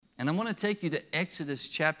And I want to take you to Exodus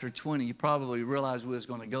chapter 20. You probably realize we was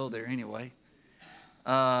going to go there anyway.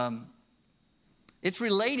 It's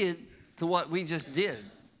related to what we just did,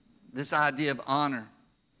 this idea of honor.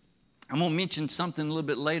 I'm going to mention something a little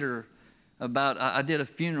bit later about, I did a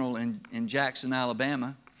funeral in Jackson,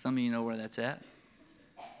 Alabama. Some of you know where that's at.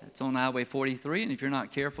 It's on Highway 43, and if you're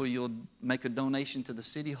not careful, you'll make a donation to the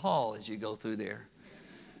city hall as you go through there,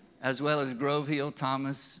 as well as Grove Hill,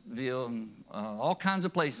 Thomasville, and all kinds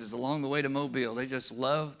of places along the way to Mobile. They just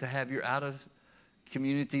love to have your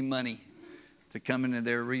out-of-community money to come into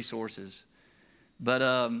their resources. But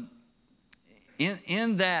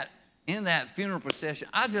in that funeral procession,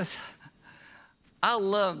 I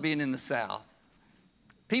love being in the South.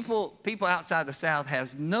 People outside the South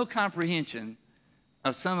has no comprehension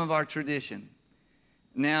of some of our tradition.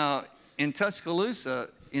 Now, in Tuscaloosa,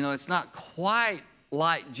 it's not quite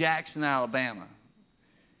like Jackson, Alabama.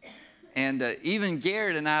 And even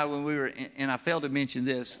Garrett and I, when we were, and I failed to mention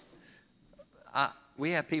this, we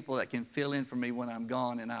have people that can fill in for me when I'm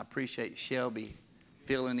gone, and I appreciate Shelby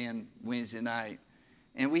filling in Wednesday night.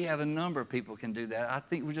 And we have a number of people can do that. I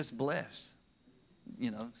think we're just blessed.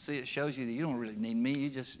 See, it shows you that you don't really need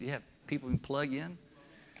me. You have people who can plug in.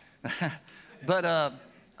 But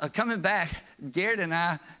coming back, Garrett and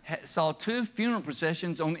I saw 2 funeral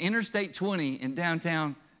processions on Interstate 20 in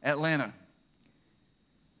downtown Atlanta.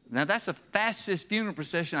 Now, that's the fastest funeral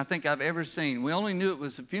procession I think I've ever seen. We only knew it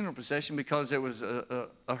was a funeral procession because there was a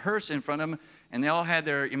hearse in front of them, and they all had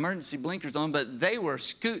their emergency blinkers on, but they were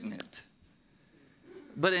scooting it.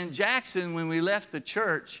 But in Jackson, when we left the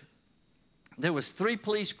church, there was 3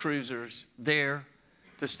 police cruisers there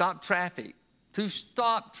to stop traffic. To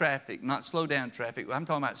stop traffic, not slow down traffic. I'm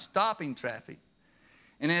talking about stopping traffic.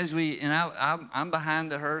 And I'm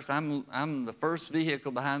behind the hearse. I'm the first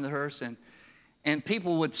vehicle behind the hearse, and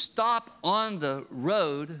people would stop on the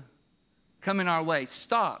road, coming our way,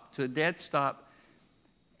 stop to a dead stop,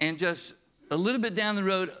 and just a little bit down the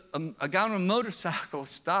road, a guy on a motorcycle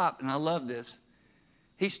stopped, and I love this.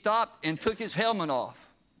 He stopped and took his helmet off.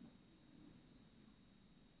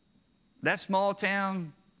 That's small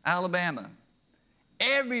town Alabama.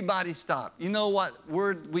 Everybody stopped. You know what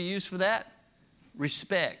word we use for that?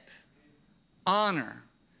 Respect. Honor.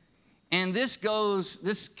 And this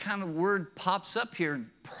kind of word pops up here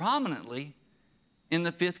prominently in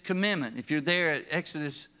the 5th commandment. If you're there at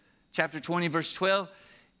Exodus chapter 20, verse 12,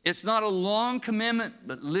 it's not a long commandment,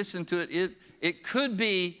 but listen to it. It could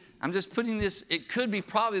be, I'm just putting this, it could be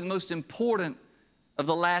probably the most important of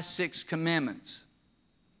the last 6 commandments.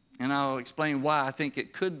 And I'll explain why I think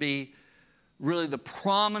it could be really the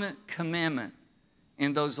prominent commandment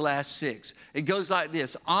in those last 6. It goes like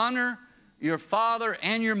this: honor your father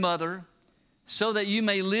and your mother, so that you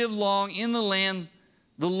may live long in the land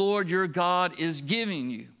the Lord your God is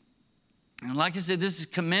giving you. And like I said, this is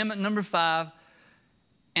commandment number 5.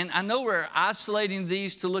 And I know we're isolating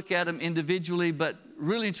these to look at them individually, but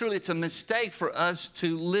really and truly it's a mistake for us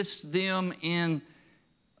to list them in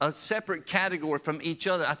a separate category from each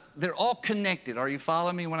other. They're all connected. Are you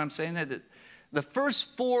following me when I'm saying that? The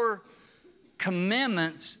first 4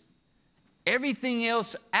 commandments, everything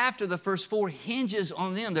else after the first 4 hinges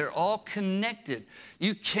on them. They're all connected.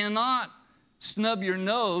 You cannot snub your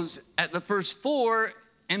nose at the first 4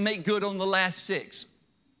 and make good on the last 6.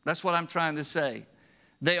 That's what I'm trying to say.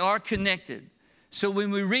 They are connected. So when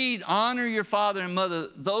we read, honor your father and mother,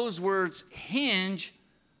 those words hinge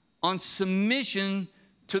on submission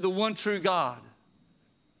to the one true God,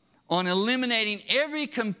 on eliminating every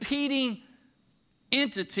competing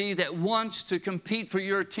entity that wants to compete for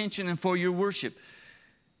your attention and for your worship.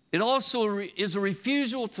 It also is a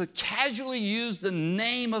refusal to casually use the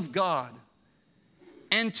name of God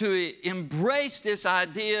and to embrace this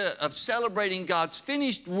idea of celebrating God's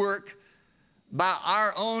finished work by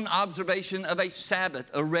our own observation of a Sabbath,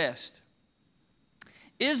 a rest.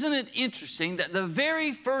 Isn't it interesting that the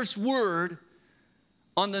very first word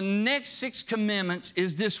on the next 6 commandments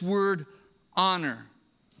is this word honor?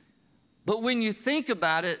 But when you think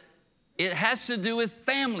about it, it has to do with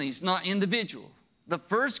families, not individual. The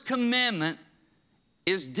first commandment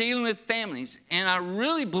is dealing with families. And I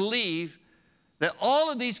really believe that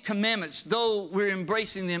all of these commandments, though we're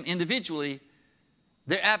embracing them individually,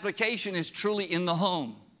 their application is truly in the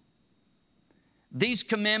home. These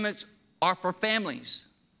commandments are for families,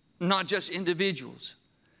 not just individuals.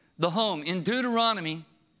 The home. In Deuteronomy,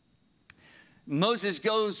 Moses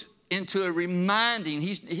goes into a reminding.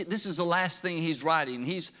 This is the last thing he's writing.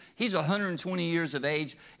 He's 120 years of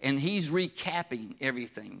age, and he's recapping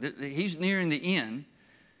everything. He's nearing the end.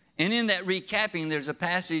 And in that recapping, there's a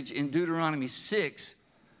passage in Deuteronomy 6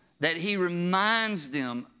 that he reminds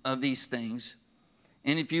them of these things.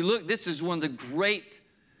 And if you look, this is one of the great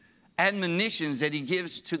admonitions that he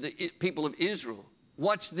gives to the people of Israel.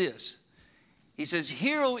 Watch this. He says,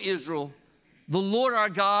 "Hear, O Israel, the Lord our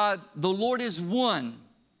God, the Lord is one.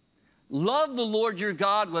 Love the Lord your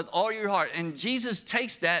God with all your heart." And Jesus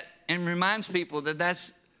takes that and reminds people that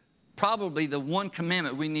that's probably the one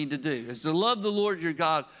commandment we need to do, is to love the Lord your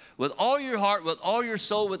God with all your heart, with all your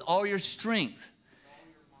soul, with all your strength.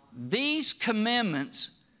 These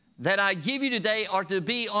commandments that I give you today are to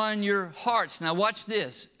be on your hearts. Now watch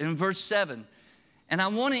this in verse 7. And I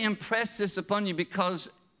want to impress this upon you because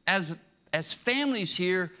as families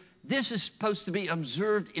here, this is supposed to be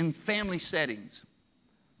observed in family settings.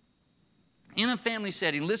 In a family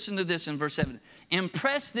setting, listen to this in verse 7.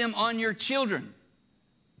 Impress them on your children.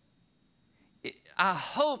 I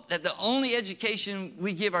hope that the only education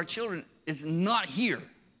we give our children is not here.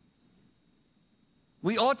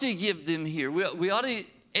 We ought to give them here. We ought to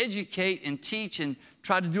educate and teach and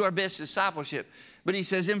try to do our best discipleship. But he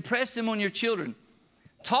says, impress them on your children.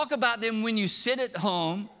 Talk about them when you sit at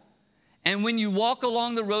home and when you walk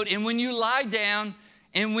along the road and when you lie down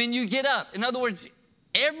and when you get up. In other words,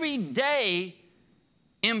 every day,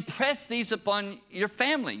 impress these upon your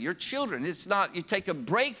family, your children. It's not you take a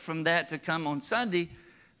break from that to come on Sunday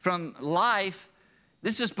from life.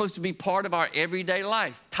 This is supposed to be part of our everyday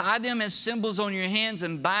life. Tie them as symbols on your hands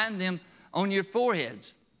and bind them on your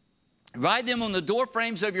foreheads. Write them on the door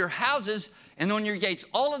frames of your houses and on your gates.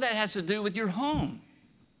 All of that has to do with your home.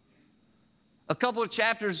 A couple of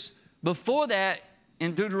chapters before that,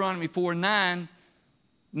 in Deuteronomy 4:9,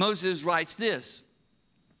 Moses writes this: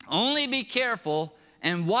 "Only be careful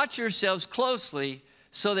and watch yourselves closely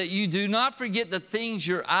so that you do not forget the things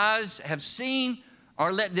your eyes have seen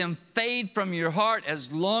or let them fade from your heart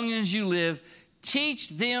as long as you live. Teach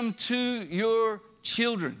them to your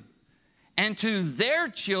children and to their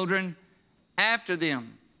children after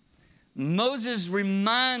them." Moses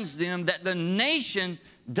reminds them that the nation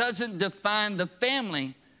doesn't define the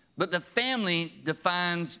family, but the family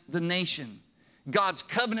defines the nation. God's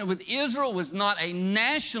covenant with Israel was not a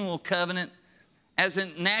national covenant as a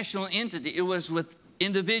national entity. It was with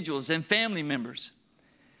individuals and family members.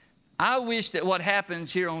 I wish that what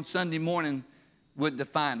happens here on Sunday morning would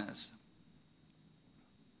define us.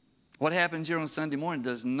 What happens here on Sunday morning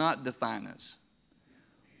does not define us.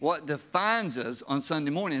 What defines us on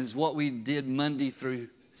Sunday morning is what we did Monday through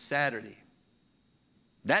Saturday.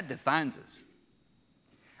 That defines us.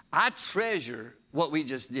 I treasure what we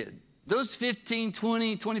just did. Those 15,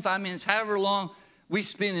 20, 25 minutes, however long we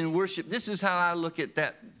spend in worship, this is how I look at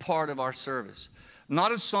that part of our service.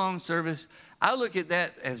 Not a song service. I look at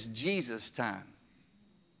that as Jesus' time.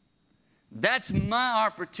 That's my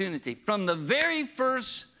opportunity. From the very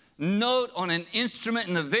first note on an instrument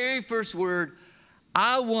and the very first word,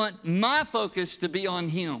 I want my focus to be on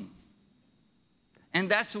Him. And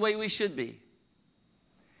that's the way we should be.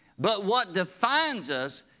 But what defines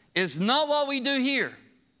us is not what we do here.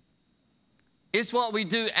 It's what we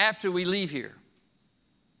do after we leave here.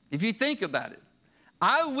 If you think about it,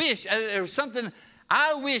 I wish there was something.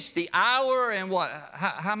 I wish the hour and what?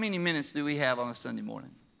 How many minutes do we have on a Sunday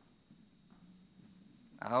morning?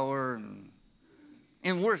 Hour and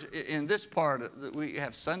in worship. In this part, we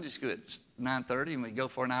have Sunday school at 9:30, and we go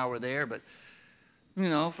for an hour there. But you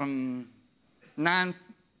know, from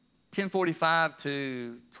 10:45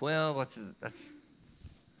 to 12. That's an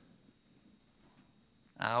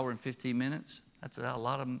hour and 15 minutes. That's a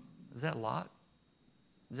lot of. Is that a lot?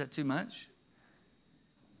 Is that too much?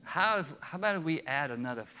 How about if we add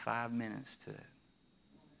another 5 minutes to it?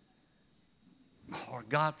 Or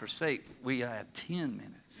God forsake, we add 10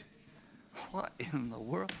 minutes. What in the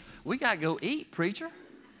world? We got to go eat, preacher.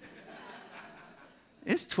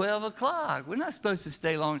 It's 12 o'clock. We're not supposed to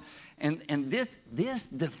stay long. And this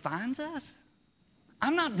defines us.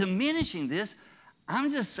 I'm not diminishing this. I'm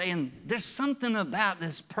just saying there's something about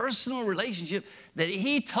this personal relationship that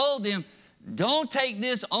He told them, don't take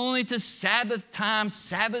this only to Sabbath time,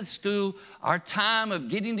 Sabbath school, our time of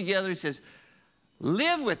getting together. He says,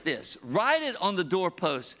 live with this. Write it on the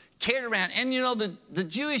doorpost. Carry it around. And you know, the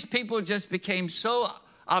Jewish people just became so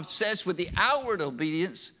obsessed with the outward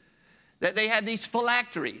obedience that they had these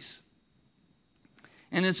phylacteries.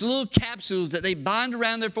 And it's little capsules that they bind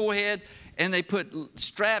around their forehead and they put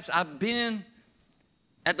straps. I've been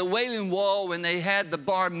at the Wailing Wall when they had the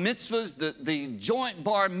bar mitzvahs, the joint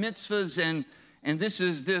bar mitzvahs, and this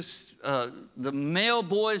is the male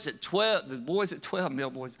boys at 12, the boys at 12,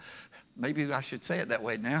 male boys. Maybe I should say it that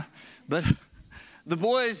way now. But the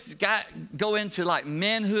boys go into like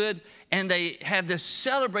manhood, and they have this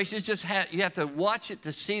celebration. It's just you have to watch it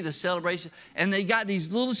to see the celebration. And they got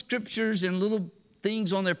these little scriptures and little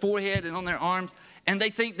things on their forehead and on their arms, and they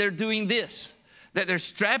think they're doing this, that they're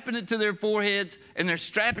strapping it to their foreheads and they're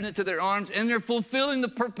strapping it to their arms, and they're fulfilling the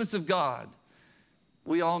purpose of God.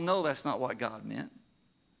 We all know that's not what God meant.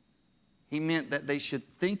 He meant that they should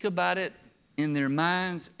think about it in their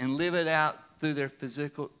minds and live it out through their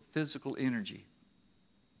physical energy.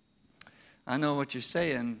 I know what you're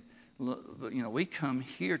saying. You know, we come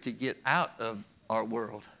here to get out of our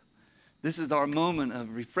world. This is our moment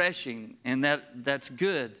of refreshing, and that's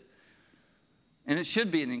good. And it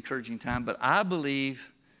should be an encouraging time, but I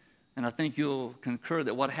believe, and I think you'll concur,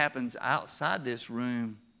 that what happens outside this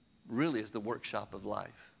room really is the workshop of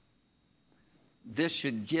life. This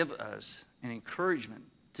should give us an encouragement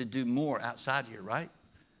to do more outside here, right?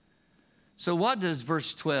 So what does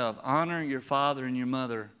verse 12, honor your father and your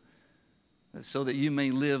mother so that you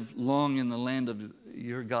may live long in the land of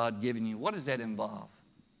your God giving you, what does that involve?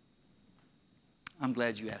 I'm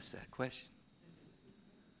glad you asked that question.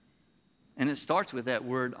 And it starts with that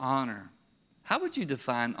word honor. How would you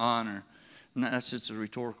define honor? And that's just a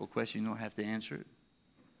rhetorical question. You don't have to answer it.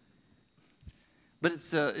 But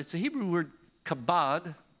it's a Hebrew word,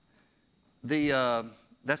 kabod.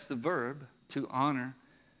 That's the verb, to honor.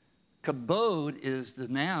 Kabod is the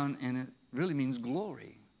noun, and it really means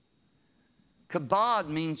glory. Kabod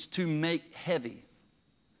means to make heavy.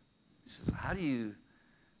 So how do you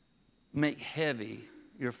make heavy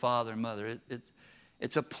your father and mother?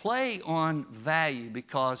 It's a play on value,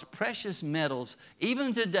 because precious metals,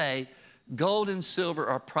 even today, gold and silver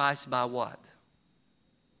are priced by what?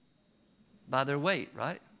 By their weight,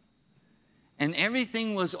 right? And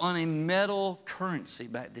everything was on a metal currency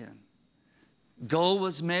back then. Gold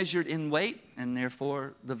was measured in weight, and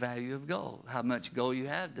therefore the value of gold. How much gold you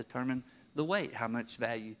had determined the weight. How much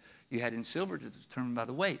value you had in silver is determined by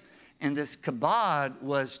the weight. And this kabod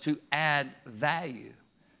was to add value,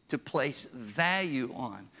 to place value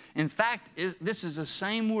on. In fact, this is the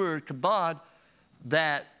same word, kabod,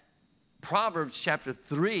 that Proverbs chapter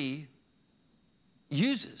 3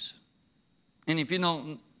 uses. And if you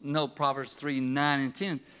don't know Proverbs 3, 9, and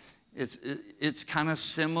 10, it's kind of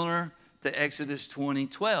similar to Exodus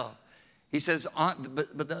 20:12. He says,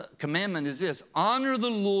 but the commandment is this: honor the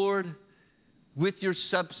Lord with your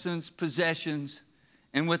substance, possessions,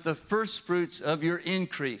 and with the first fruits of your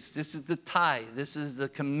increase. This is the tithe. This is the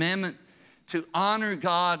commandment to honor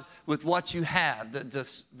God with what you have,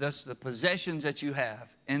 the possessions that you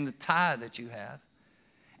have, and the tithe that you have.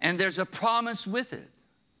 And there's a promise with it,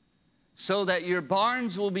 so that your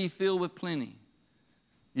barns will be filled with plenty.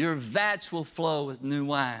 Your vats will flow with new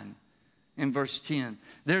wine. In verse 10,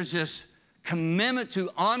 there's this commandment to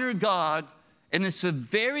honor God, and it's the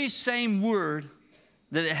very same word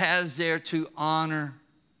that it has there to honor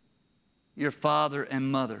your father and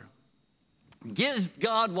mother. Give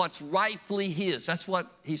God what's rightfully His. That's what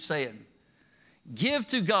he's saying. Give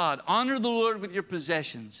to God. Honor the Lord with your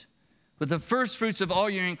possessions, with the first fruits of all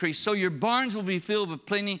your increase. So your barns will be filled with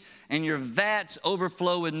plenty, and your vats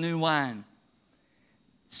overflow with new wine.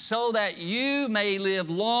 So that you may live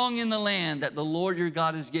long in the land that the Lord your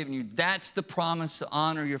God has given you. That's the promise, to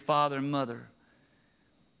honor your father and mother.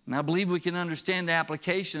 And I believe we can understand the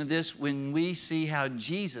application of this when we see how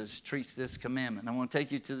Jesus treats this commandment. I want to take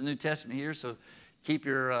you to the New Testament here, so keep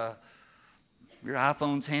your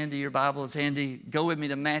iPhones handy, your Bibles handy. Go with me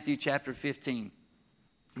to Matthew chapter 15.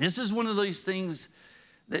 This is one of those things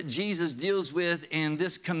that Jesus deals with, and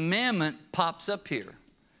this commandment pops up here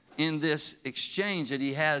in this exchange that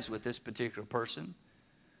he has with this particular person.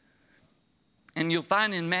 And you'll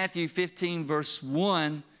find in Matthew 15, verse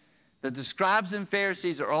 1, that the scribes and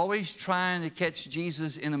Pharisees are always trying to catch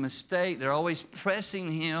Jesus in a mistake. They're always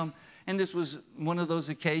pressing him. And this was one of those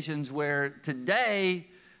occasions where today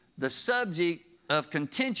the subject of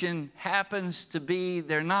contention happens to be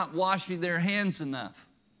they're not washing their hands enough.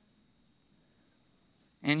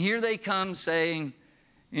 And here they come saying,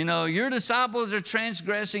 you know, your disciples are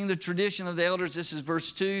transgressing the tradition of the elders. This is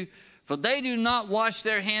verse 2. For they do not wash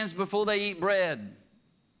their hands before they eat bread.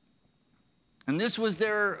 And this was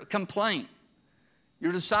their complaint.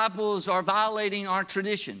 Your disciples are violating our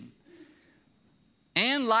tradition.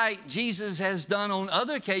 And like Jesus has done on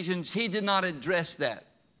other occasions, he did not address that.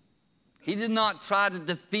 He did not try to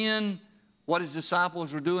defend what his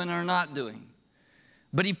disciples were doing or not doing.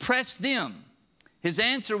 But he pressed them. His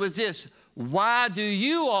answer was this: why do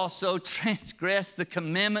you also transgress the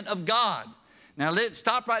commandment of God? Now let's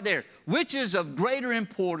stop right there. Which is of greater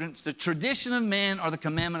importance, the tradition of man or the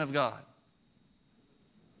commandment of God?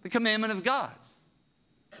 The commandment of God.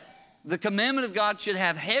 the commandment of God should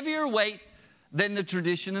have heavier weight than the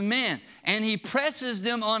tradition of man. And he presses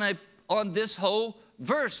them on this whole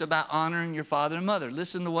verse about honoring your father and mother.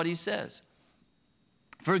 Listen to what he says.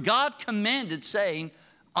 For God commanded, saying,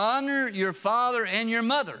 honor your father and your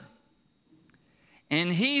mother.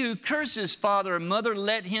 And he who curses father or mother,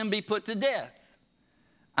 let him be put to death.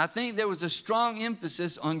 I think there was a strong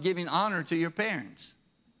emphasis on giving honor to your parents.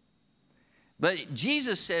 But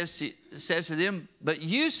Jesus says to them, but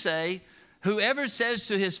you say, whoever says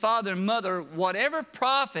to his father and mother, whatever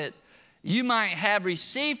profit you might have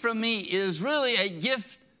received from me is really a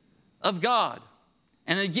gift of God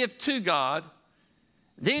and a gift to God,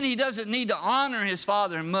 then he doesn't need to honor his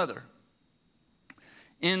father and mother.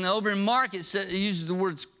 Over in Mark, it uses the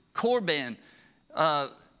words korban.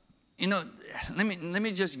 Let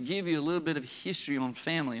me just give you a little bit of history on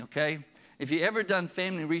family, okay? If you ever done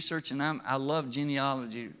family research, and I love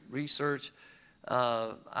genealogy research,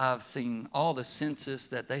 I've seen all the census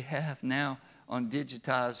that they have now on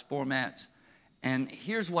digitized formats. And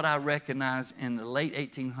here's what I recognize in the late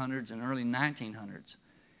 1800s and early 1900s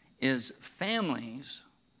is families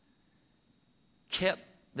kept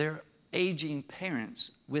their aging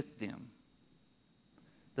parents with them.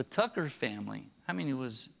 The Tucker family, how many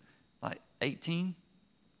was like 18,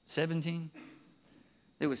 17?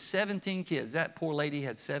 There was 17 kids. That poor lady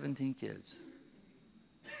had 17 kids.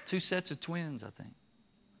 2 sets of twins, I think.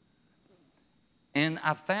 And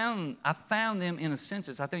I found them in a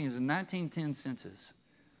census. I think it was a 1910 census.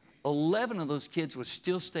 11 of those kids were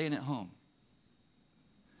still staying at home.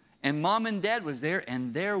 And mom and dad was there,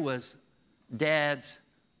 and there was dad's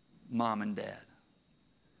mom and dad.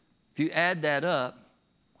 If you add that up,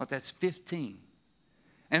 well, that's 15.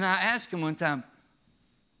 And I asked him one time,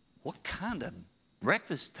 what kind of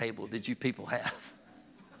breakfast table did you people have?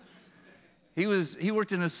 He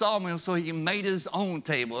worked in a sawmill, so he made his own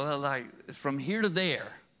table, like from here to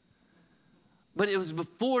there. But it was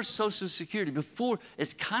before Social Security,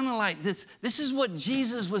 it's kind of like this. This is what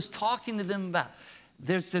Jesus was talking to them about.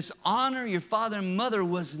 There's this honor your father and mother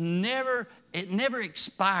never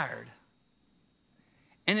expired.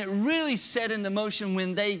 And it really set into motion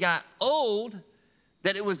when they got old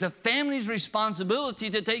that it was the family's responsibility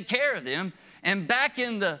to take care of them. And back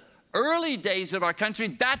in the early days of our country,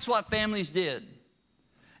 that's what families did.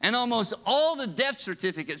 And almost all the death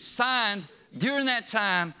certificates signed during that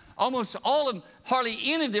time, hardly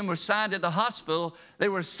any of them were signed at the hospital. They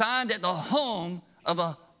were signed at the home of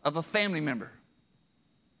a family member.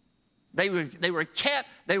 They were kept,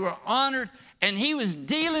 they were honored, and he was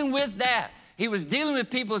dealing with that. He was dealing with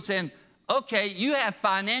people saying, okay, you have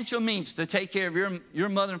financial means to take care of your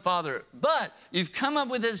mother and father, but you've come up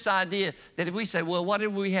with this idea that if we say, well,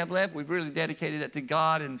 whatever we have left, we've really dedicated that to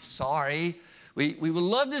God, and sorry, we would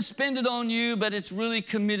love to spend it on you, but it's really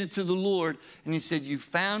committed to the Lord. And he said, you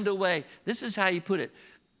found a way. This is how he put it.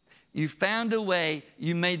 You found a way.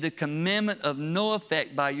 You made the commandment of no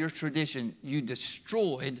effect by your tradition. You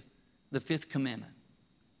destroyed the 5th commandment.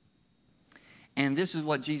 And this is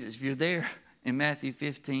what Jesus, if you're there in Matthew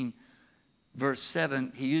 15, verse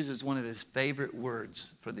 7, he uses one of his favorite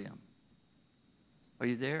words for them. Are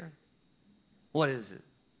you there? What is it?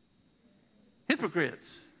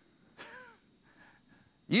 Hypocrites.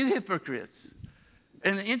 You hypocrites.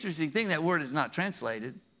 And the interesting thing, that word is not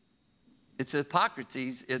translated. It's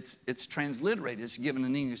Hippocrates. It's transliterated. It's given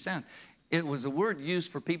an English sound. It was a word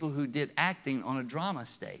used for people who did acting on a drama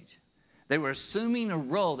stage. They were assuming a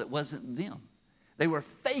role that wasn't them. They were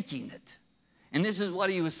faking it. And this is what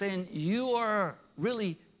he was saying. You are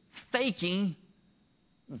really faking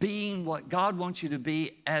being what God wants you to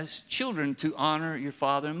be as children, to honor your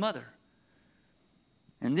father and mother.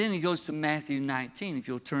 And then he goes to Matthew 19, if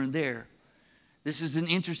you'll turn there. This is an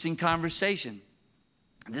interesting conversation.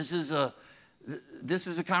 This is a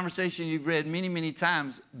conversation you've read many, many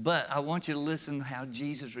times, but I want you to listen to how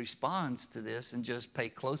Jesus responds to this and just pay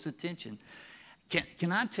close attention.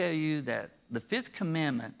 Can I tell you that the 5th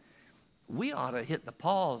commandment, we ought to hit the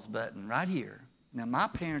pause button right here. Now, my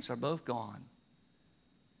parents are both gone,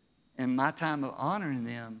 and my time of honoring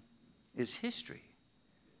them is history.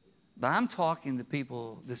 But I'm talking to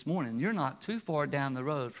people this morning. You're not too far down the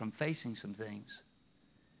road from facing some things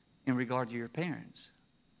in regard to your parents.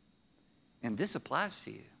 And this applies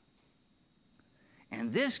to you.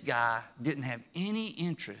 And this guy didn't have any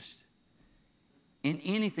interest in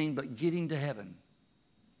anything but getting to heaven.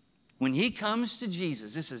 When he comes to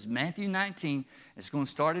Jesus, this is Matthew 19, it's going to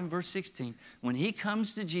start in verse 16. When he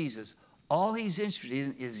comes to Jesus, all he's interested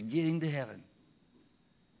in is getting to heaven.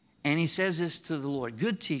 And he says this to the Lord,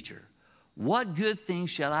 good teacher, what good thing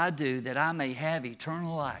shall I do that I may have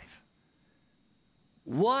eternal life?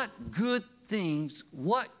 what good things,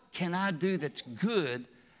 what can I do that's good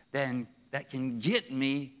that can get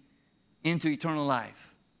me into eternal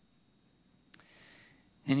life?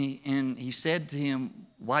 And he said to him,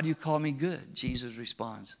 why do you call me good? Jesus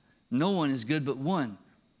responds, no one is good but one,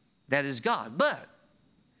 that is God. But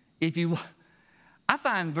I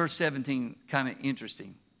find verse 17 kind of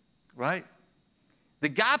interesting, right? The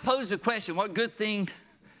guy posed a question, what good thing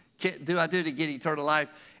do I do to get eternal life?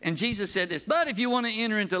 And Jesus said this, but if you want to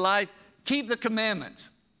enter into life, keep the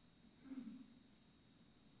commandments.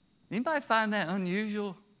 Anybody find that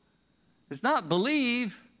unusual? It's not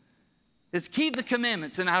believe, it's keep the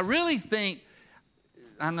commandments. And I really think,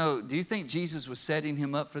 do you think Jesus was setting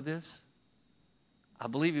him up for this? I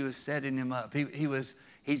believe he was setting him up.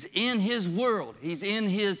 He's in his world. He's in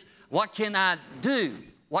his, what can I do?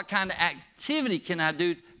 What kind of activity can I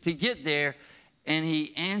do to get there? And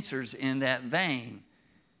he answers in that vein,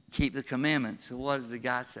 keep the commandments. So what does the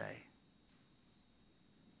guy say?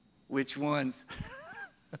 Which ones?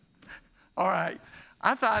 All right.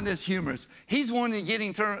 I find this humorous. He's wanting to get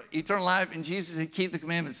eternal life, and Jesus said, keep the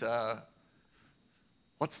commandments.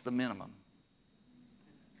 What's the minimum?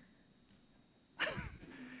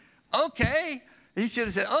 Okay. He should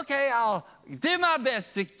have said, okay, I'll do my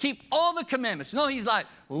best to keep all the commandments. No, he's like,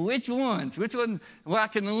 well, which ones? Which one where I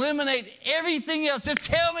can eliminate everything else? Just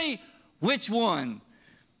tell me which one.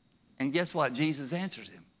 And guess what? Jesus answers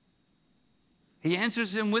him. He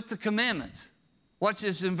answers him with the commandments. Watch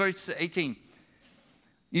this in verse 18.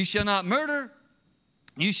 You shall not murder.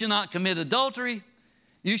 You shall not commit adultery.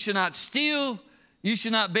 You shall not steal. You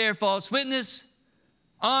shall not bear false witness.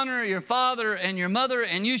 Honor your father and your mother,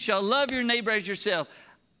 and you shall love your neighbor as yourself.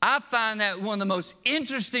 I find that one of the most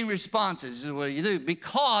interesting responses is what you do,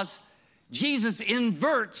 because Jesus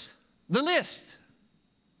inverts the list.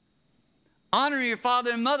 Honor your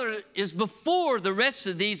father and mother is before the rest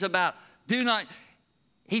of these about do not.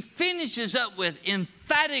 He finishes up with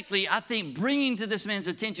emphatically, I think, bringing to this man's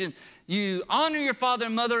attention, you honor your father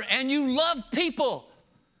and mother, and you love people.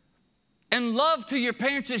 And love to your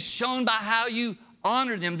parents is shown by how you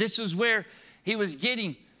honor them. This is where he was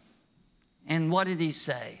getting. And what did he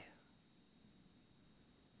say?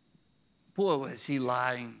 Boy, was he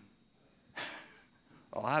lying.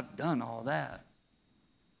 Oh, I've done all that.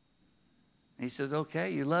 He says,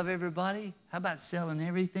 okay, you love everybody? How about selling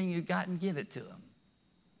everything you got and give it to them?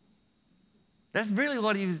 That's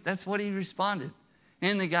really that's what he responded.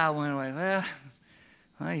 And the guy went away,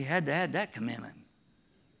 well, you had to add that commandment.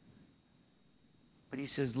 But he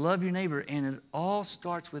says, love your neighbor. And it all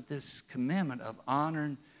starts with this commandment of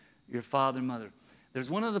honoring your father and mother. There's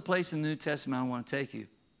one other place in the New Testament I want to take you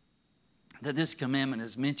that this commandment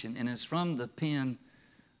is mentioned. And it's from the pen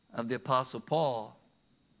of the Apostle Paul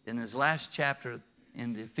in his last chapter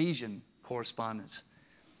in the Ephesian correspondence.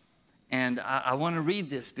 And I want to read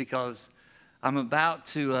this because I'm about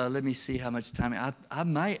to, let me see how much time.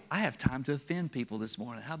 I have time to offend people this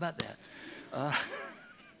morning. How about that?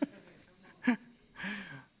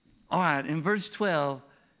 All right, in verse 12,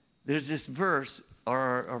 there's this verse,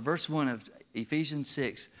 or verse 1 of Ephesians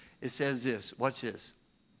 6. It says this. Watch this.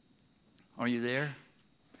 Are you there?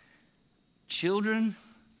 Children,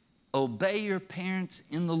 obey your parents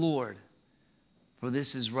in the Lord, for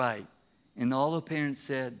this is right. And all the parents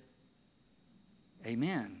said,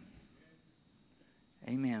 amen.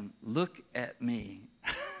 Amen. Look at me.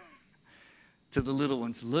 To the little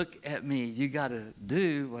ones, look at me. You got to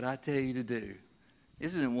do what I tell you to do.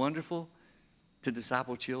 Isn't it wonderful to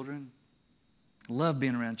disciple children? Love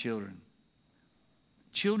being around children.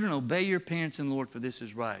 Children, obey your parents in the Lord, for this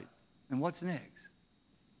is right. And what's next?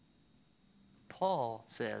 Paul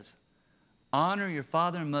says, honor your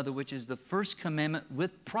father and mother, which is the first commandment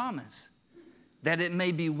with promise, that it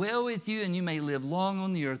may be well with you and you may live long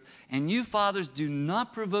on the earth. And you fathers, do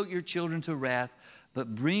not provoke your children to wrath,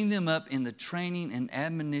 but bring them up in the training and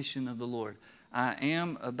admonition of the Lord. I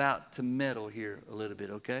am about to meddle here a little bit,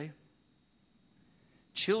 okay?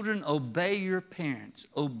 Children, obey your parents.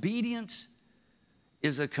 Obedience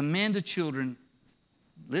is a command to children,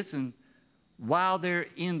 listen, while they're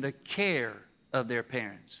in the care of their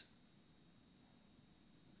parents.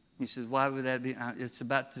 He says, why would that be? It's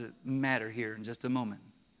about to matter here in just a moment.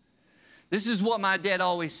 This is what my dad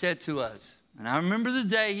always said to us. And I remember the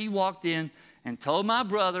day he walked in and told my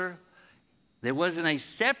brother there wasn't a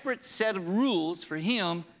separate set of rules for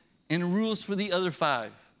him and rules for the other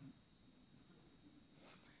 5.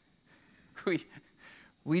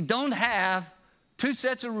 We don't have 2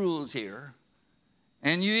 sets of rules here.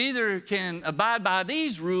 And you either can abide by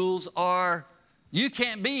these rules or you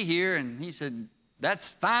can't be here. And he said, that's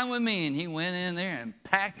fine with me. And he went in there and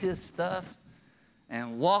packed his stuff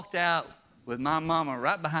and walked out with my mama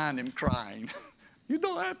right behind him crying. You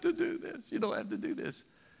don't have to do this. You don't have to do this.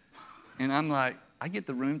 And I'm like, I get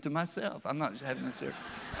the room to myself. I'm not having this here.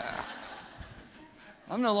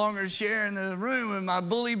 I'm no longer sharing the room with my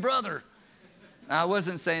bully brother. I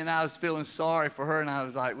wasn't saying I was feeling sorry for her, and I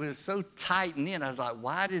was like, it was so tight knit. I was like,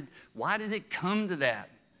 why did it come to that?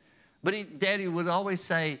 But Daddy would always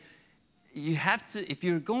say, you have to, if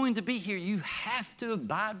you're going to be here, you have to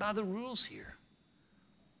abide by the rules here.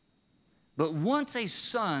 But once a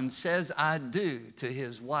son says, I do to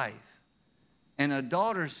his wife, and a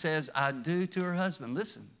daughter says, I do to her husband,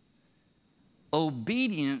 listen,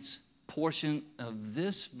 obedience portion of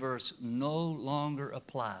this verse no longer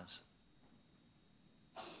applies.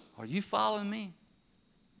 Are you following me?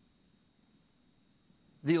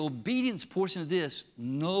 The obedience portion of this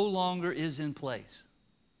no longer is in place.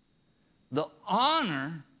 The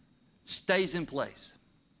honor stays in place,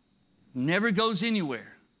 never goes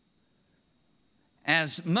anywhere.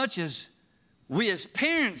 As much as we as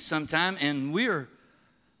parents sometimes, and we're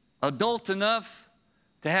adult enough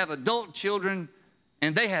to have adult children,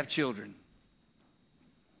 and they have children.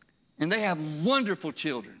 And they have wonderful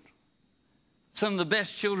children. Some of the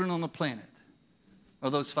best children on the planet are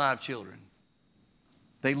those 5 children.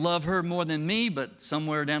 They love her more than me, but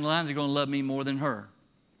somewhere down the line, they're going to love me more than her.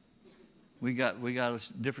 We got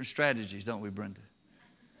different strategies, don't we, Brenda?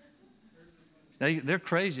 They're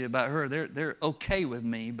crazy about her. They're okay with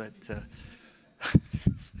me, but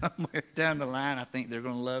somewhere down the line, I think they're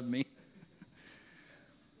going to love me.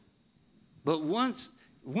 But once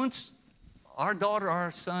our daughter, our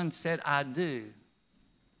son said, I do,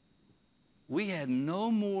 we had no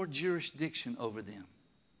more jurisdiction over them.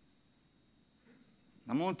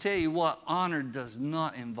 I'm going to tell you what honor does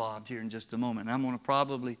not involve here in just a moment. I'm going to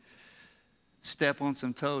probably step on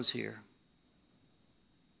some toes here.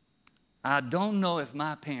 I don't know if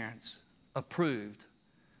my parents approved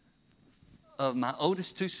of my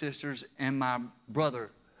oldest 2 sisters and my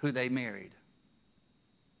brother who they married.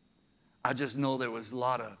 I just know there was a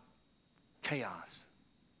lot of chaos.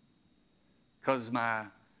 Because my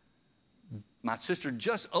sister,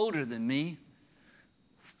 just older than me,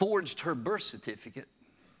 forged her birth certificate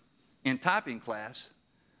in typing class,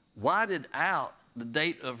 whited out the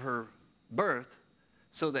date of her birth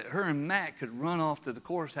so that her and Matt could run off to the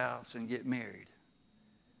courthouse and get married.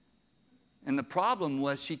 And the problem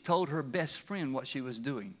was she told her best friend what she was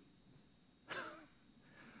doing.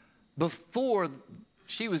 Before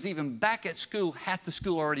she was even back at school, half the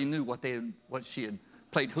school already knew what she had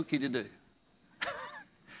played hooky to do.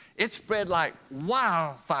 It spread like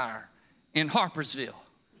wildfire in Harpersville.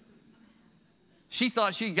 She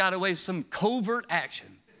thought she got away with some covert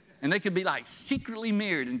action, and they could be like secretly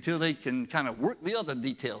married until they can kind of work the other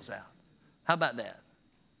details out. How about that?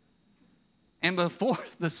 And before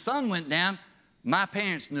the sun went down, my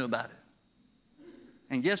parents knew about it.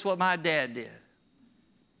 And guess what my dad did?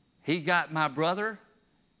 He got my brother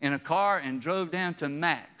in a car and drove down to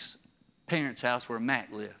Mac's parents' house where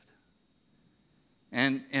Mac lived.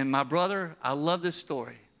 And my brother, I love this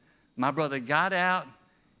story. My brother got out,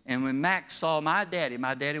 and when Mac saw my daddy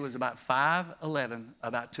was about 5'11",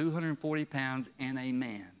 about 240 pounds, and a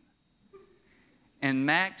man. And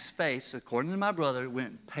Mac's face, according to my brother,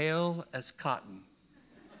 went pale as cotton.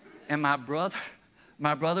 And my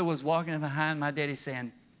brother was walking behind my daddy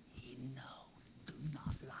saying, he knows, do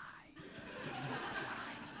not lie. Do not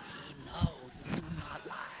lie. He knows, do not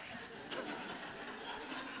lie.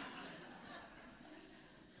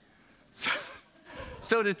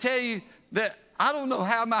 So to tell you that I don't know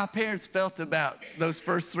how my parents felt about those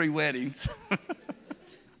first 3 weddings.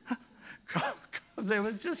 Because there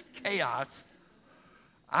was just chaos.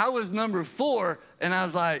 I was number 4, and I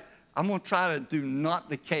was like, I'm going to try to do not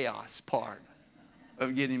the chaos part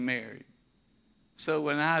of getting married. So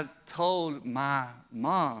when I told my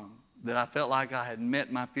mom that I felt like I had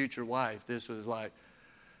met my future wife, this was like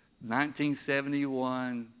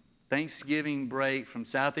 1971, Thanksgiving break from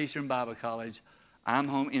Southeastern Bible College. I'm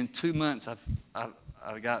home in 2 months.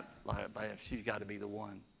 I got like, she's got to be the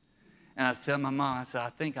one. And I was telling my mom, I said, I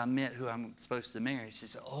think I met who I'm supposed to marry. She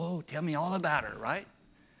said, oh, tell me all about her, right?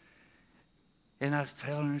 And I was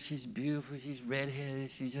telling her she's beautiful, she's redheaded,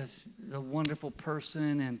 she's just a wonderful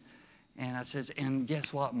person. And I said, and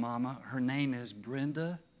guess what, Mama? Her name is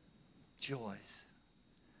Brenda Joyce.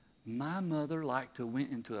 My mother liked to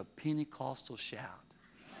went into a Pentecostal shout.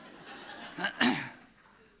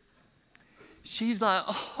 She's like,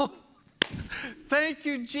 oh, thank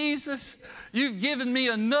you, Jesus. You've given me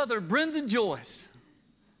another Brenda Joyce.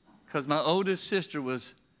 Because my oldest sister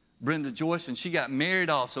was Brenda Joyce, and she got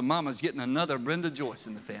married off, so Mama's getting another Brenda Joyce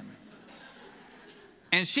in the family.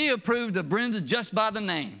 And she approved of Brenda just by the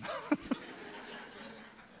name.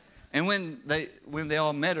 And when they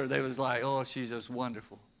all met her, they was like, oh, she's just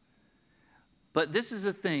wonderful. But this is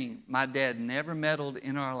the thing. My dad never meddled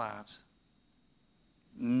in our lives.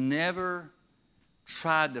 Never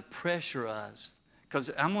tried to pressure us.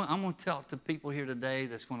 Because I'm going to talk to people here today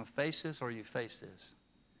that's going to face this or you face this.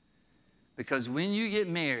 Because when you get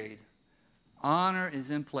married, honor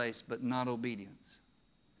is in place, but not obedience.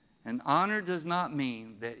 And honor does not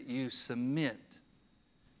mean that you submit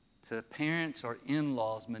to parents' or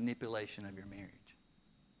in-laws' manipulation of your marriage.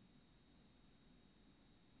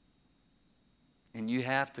 And you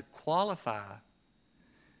have to qualify,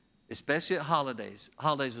 especially at holidays.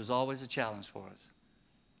 Holidays was always a challenge for us.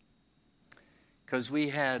 Because we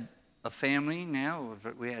had a family now,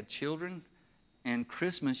 we had children, and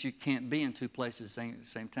Christmas you can't be in two places at the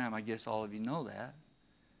same time. I guess all of you know that.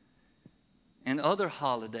 And other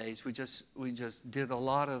holidays, we just did a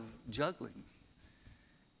lot of juggling.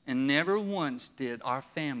 And never once did our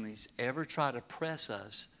families ever try to press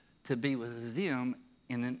us to be with them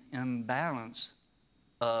in an imbalance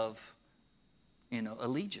of,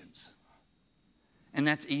 allegiance. And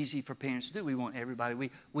that's easy for parents to do. We want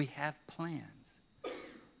everybody, we have plans.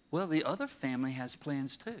 Well, the other family has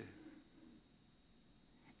plans too.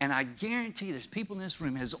 And I guarantee there's people in this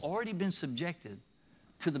room has already been subjected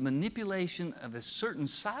to the manipulation of a certain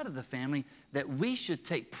side of the family that we should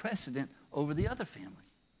take precedent over the other family.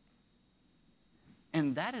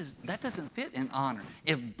 And that doesn't fit in honor.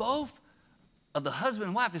 If both of the husband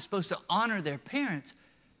and wife is supposed to honor their parents,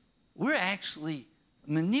 we're actually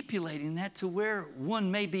manipulating that to where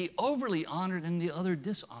one may be overly honored and the other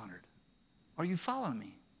dishonored. Are you following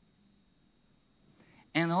me?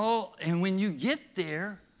 And when you get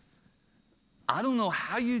there, I don't know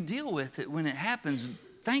how you deal with it when it happens.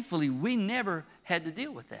 Thankfully, we never had to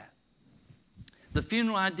deal with that. The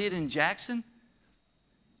funeral I did in Jackson,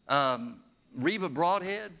 Reba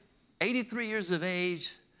Broadhead, 83 years of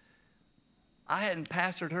age. I hadn't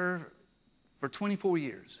pastored her for 24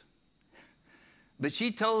 years. But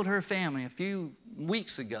she told her family a few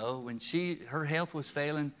weeks ago when her health was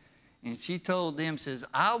failing, and she told them, says,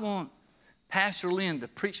 I want Pastor Lynn to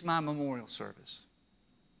preach my memorial service.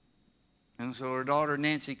 And so her daughter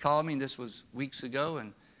Nancy called me, and this was weeks ago,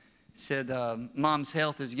 and said, Mom's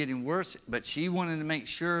health is getting worse, but she wanted to make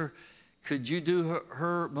sure, could you do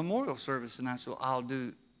her memorial service? And I said, I'll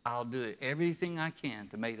do it, everything I can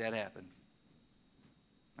to make that happen.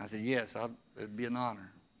 I said, yes, it'd be an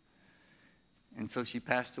honor. And so she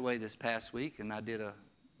passed away this past week, and I did a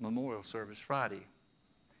memorial service Friday.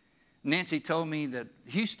 Nancy told me that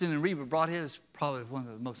Houston and Reba Broadhead is probably one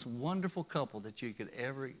of the most wonderful couple that you could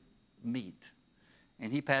ever meet.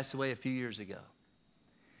 And he passed away a few years ago.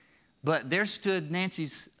 But there stood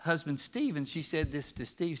Nancy's husband, Steve, and she said this to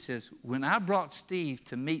Steve, says, when I brought Steve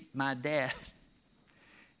to meet my dad,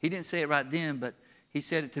 he didn't say it right then, but he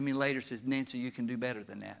said it to me later, says, Nancy, you can do better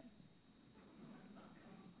than that.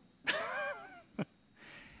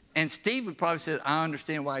 And Steve would probably say, I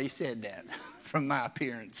understand why he said that from my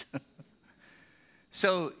appearance.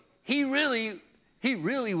 So he really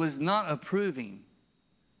was not approving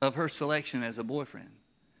of her selection as a boyfriend.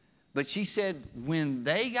 But she said when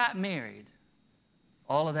they got married,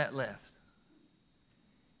 all of that left.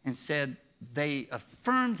 And said they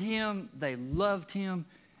affirmed him, they loved him,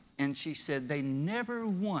 and she said they never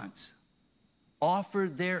once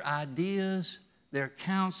offered their ideas, their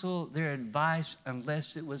counsel, their advice,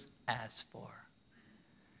 unless it was asked for.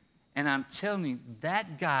 And I'm telling you,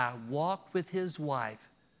 that guy walked with his wife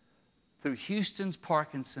through Houston's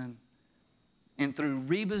Parkinson and through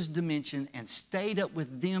Reba's dementia and stayed up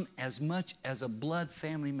with them as much as a blood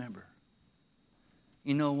family member.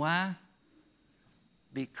 You know why?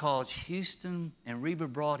 Because Houston and Reba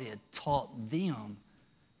Broadhead taught them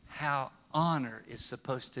how honor is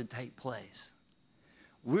supposed to take place.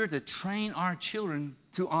 We're to train our children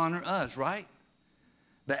to honor us, right?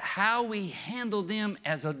 But how we handle them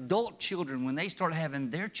as adult children when they start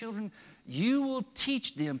having their children, you will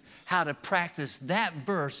teach them how to practice that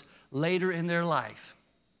verse later in their life.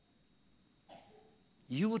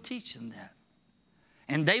 You will teach them that.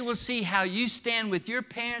 And they will see how you stand with your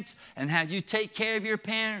parents and how you take care of your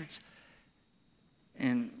parents.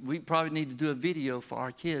 And we probably need to do a video for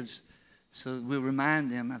our kids so we'll remind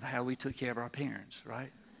them of how we took care of our parents,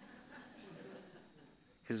 right?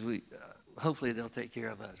 Because hopefully they'll take care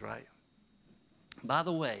of us, right? By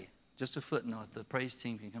the way, just a footnote, the praise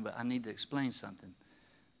team can come back. I need to explain something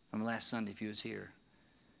from last Sunday if you was here.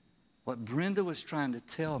 What Brenda was trying to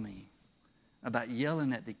tell me about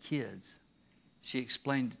yelling at the kids, she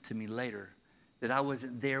explained it to me later, that I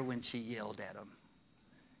wasn't there when she yelled at them.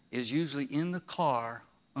 is usually in the car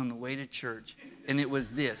on the way to church. And it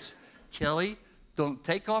was this: Kelly, don't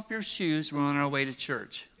take off your shoes. We're on our way to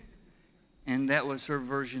church. And that was her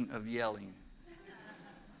version of yelling.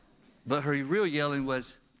 But her real yelling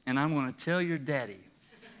was, and I'm going to tell your daddy.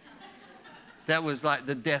 That was like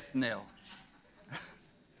the death knell.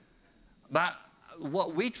 But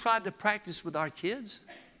what we tried to practice with our kids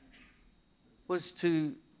was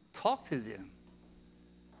to talk to them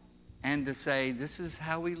and to say, this is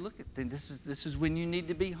how we look at things. This is when you need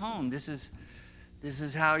to be home. This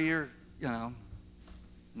is how you're,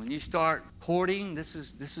 when you start courting, this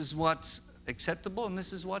is what's acceptable and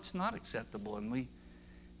this is what's not acceptable. And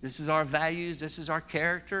this is our values, this is our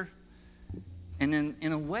character. And then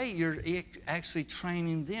in a way, you're actually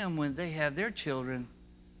training them when they have their children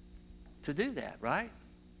to do that, right?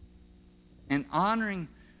 And honoring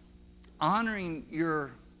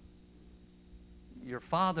your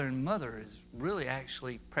father and mother is really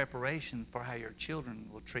actually preparation for how your children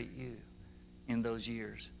will treat you in those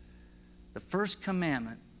years. The first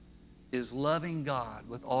commandment is loving God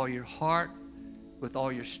with all your heart, with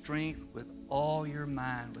all your strength, with all your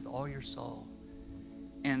mind, with all your soul.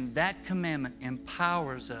 And that commandment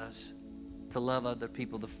empowers us to love other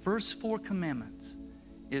people. The first 4 commandments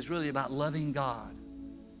is really about loving God.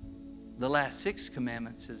 The last 6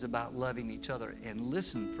 commandments is about loving each other. And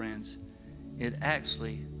listen, friends, it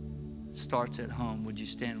actually starts at home. Would you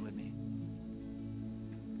stand with me?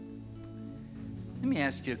 Let me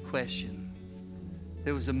ask you a question.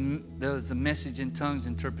 There was a message in tongues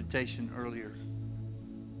interpretation earlier.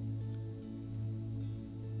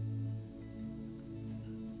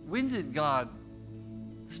 When did God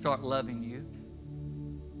start loving you?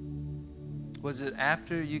 Was it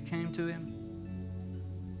after you came to Him?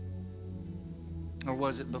 Or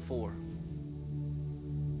was it before?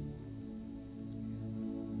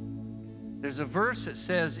 There's a verse that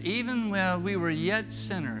says, even while we were yet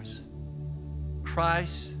sinners,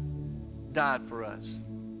 Christ died for us.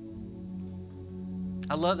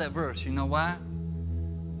 I love that verse. You know why?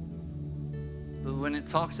 But when it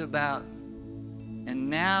talks about,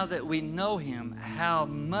 and now that we know Him, how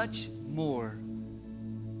much more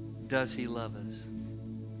does He love us?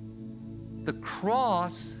 The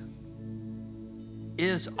cross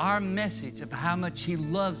is our message of how much He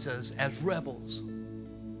loves us as rebels,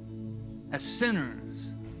 as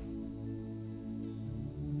sinners,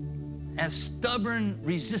 as stubborn,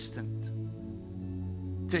 resistant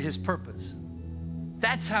to His purpose.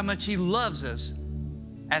 That's how much He loves us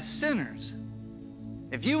as sinners.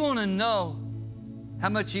 If you want to know how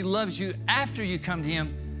much He loves you after you come to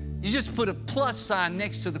Him, you just put a plus sign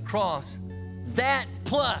next to the cross. That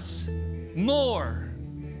plus more.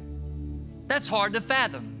 That's hard to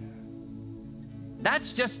fathom.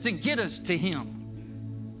 That's just to get us to Him.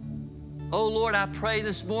 Oh Lord, I pray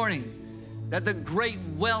this morning that the great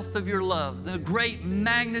wealth of your love, the great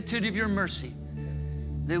magnitude of your mercy,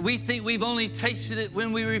 that we think we've only tasted it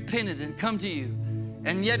when we repented and come to you,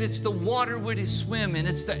 and yet it's the water we're to swim in,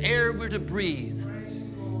 it's the air we're to breathe.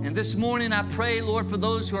 And this morning I pray, Lord, for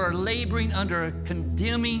those who are laboring under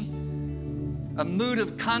a mood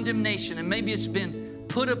of condemnation, and maybe it's been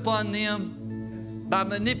put upon them by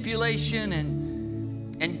manipulation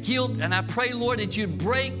and guilt. And I pray, Lord, that you'd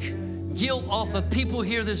break guilt off of people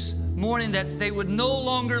here this morning, that they would no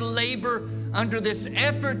longer labor under this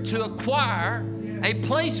effort to acquire a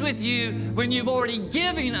place with you when you've already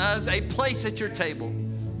given us a place at your table.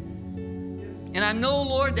 And I know,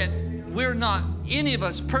 Lord, that we're not, any of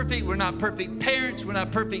us, perfect. We're not perfect parents. We're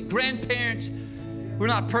not perfect grandparents. We're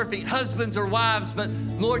not perfect husbands or wives. But,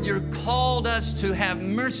 Lord, you're called us to have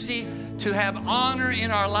mercy, to have honor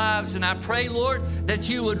in our lives. And I pray, Lord, that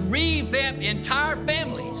you would revamp entire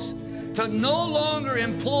families to no longer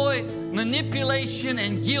employ manipulation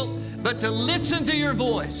and guilt, but to listen to your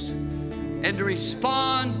voice and to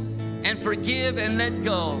respond and forgive and let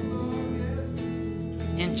go.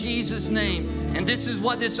 In Jesus' name. And this is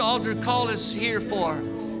what this altar call is here for.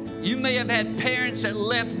 You may have had parents that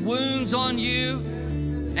left wounds on you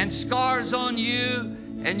and scars on you,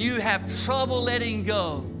 and you have trouble letting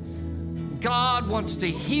go. God wants to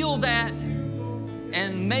heal that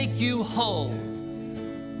and make you whole.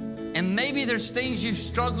 And maybe there's things you've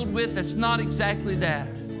struggled with that's not exactly that.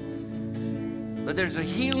 But there's a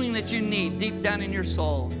healing that you need deep down in your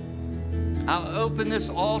soul. I'll open this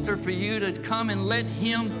altar for you to come and let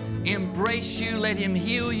Him embrace you, let Him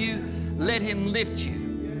heal you, let Him lift you.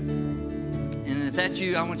 And if that's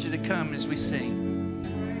you, I want you to come as we sing.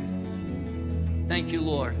 Thank you,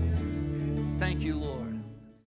 Lord. Thank you, Lord.